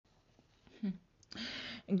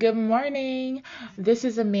Good morning. This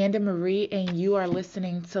is Amanda Marie, and you are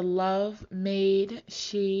listening to Love Made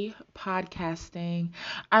She podcasting.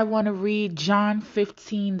 I want to read John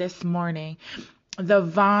 15 this morning, the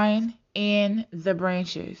vine and the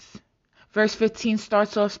branches. Verse 15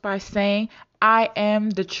 starts off by saying, I am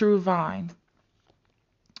the true vine,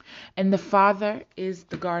 and the Father is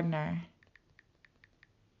the gardener.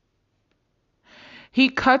 He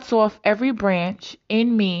cuts off every branch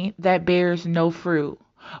in me that bears no fruit,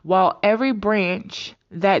 while every branch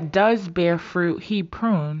that does bear fruit he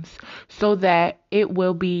prunes, so that it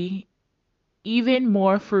will be even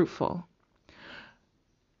more fruitful.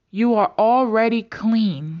 You are already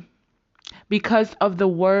clean because of the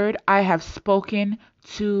word I have spoken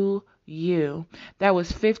to you. That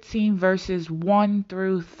was 15 verses 1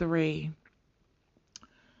 through 3.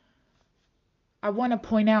 I want to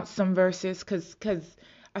point out some verses because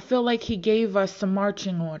I feel like he gave us some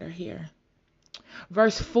marching order here.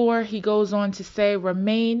 Verse 4, he goes on to say,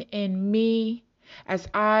 Remain in me as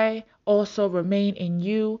I also remain in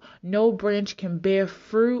you. No branch can bear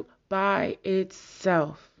fruit by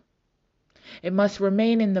itself. It must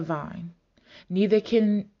remain in the vine. Neither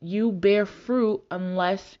can you bear fruit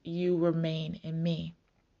unless you remain in me.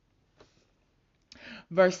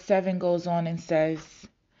 Verse 7 goes on and says,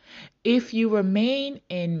 If you remain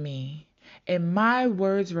in me, and my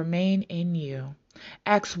words remain in you,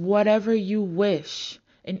 ask whatever you wish,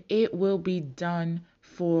 and it will be done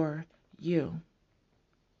for you.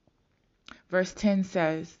 Verse 10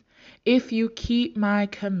 says, If you keep my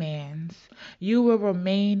commands, you will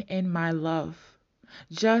remain in my love,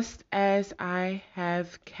 just as I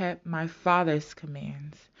have kept my Father's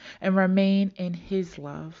commands and remain in his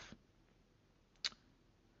love.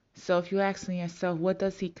 So if you're asking yourself, what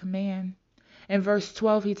does he command? In verse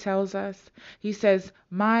 12, he tells us, he says,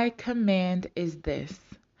 My command is this: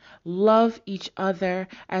 love each other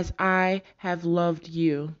as I have loved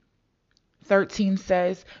you. 13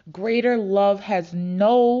 says, Greater love has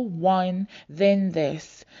no one than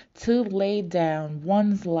this, to lay down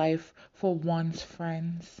one's life for one's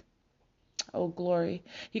friends. Oh, glory.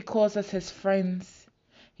 He calls us his friends.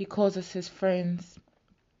 He calls us his friends.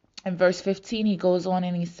 In verse 15, he goes on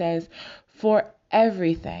and he says, For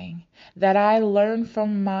everything that I learned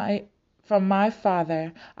from my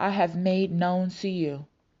Father, I have made known to you.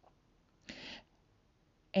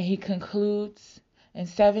 And he concludes in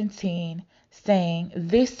 17, saying,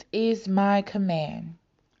 This is my command: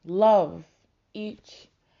 love each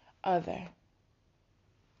other.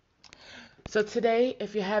 So today,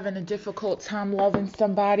 if you're having a difficult time loving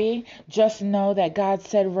somebody, just know that God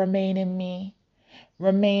said, Remain in me.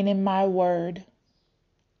 Remain in my word.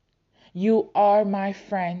 You are my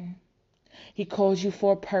friend. He calls you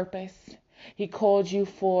for a purpose. He called you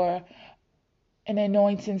for an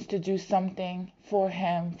anointings to do something for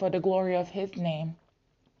him, for the glory of his name.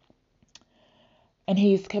 And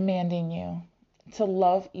he's commanding you to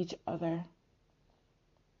love each other.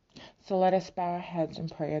 So let us bow our heads in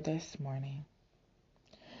prayer this morning.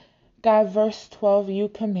 God, verse 12, you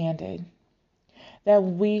commanded that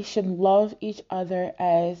we should love each other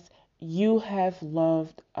as you have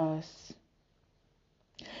loved us.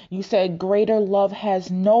 You said greater love has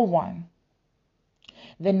no one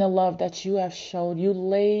than the love that you have showed. You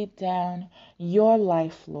laid down your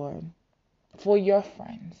life, Lord, for your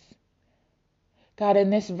friends. God, in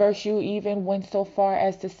this verse, you even went so far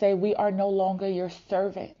as to say we are no longer your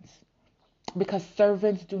servants, because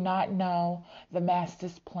servants do not know the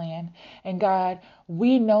master's plan. And God,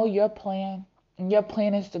 we know your plan. And your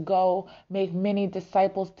plan is to go make many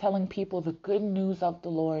disciples, telling people the good news of the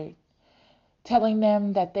Lord, telling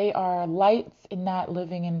them that they are lights and not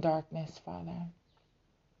living in darkness, Father.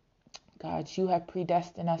 God, you have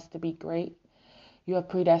predestined us to be great. You have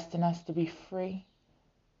predestined us to be free.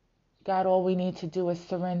 God, all we need to do is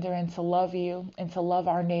surrender and to love you and to love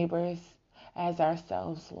our neighbors as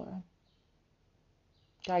ourselves, Lord.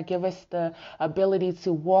 God, give us the ability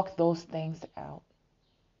to walk those things out.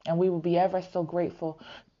 And we will be ever so grateful,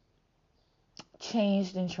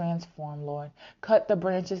 changed and transformed, Lord. Cut the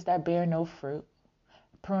branches that bear no fruit.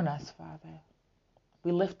 Prune us, Father.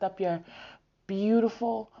 We lift up your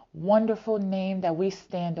beautiful, wonderful name that we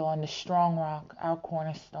stand on, the strong rock, our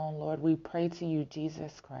cornerstone, Lord. We pray to you,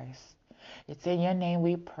 Jesus Christ. It's in your name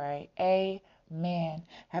we pray. Amen.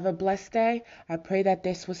 Have a blessed day. I pray that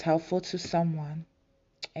this was helpful to someone.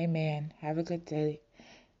 Amen. Have a good day.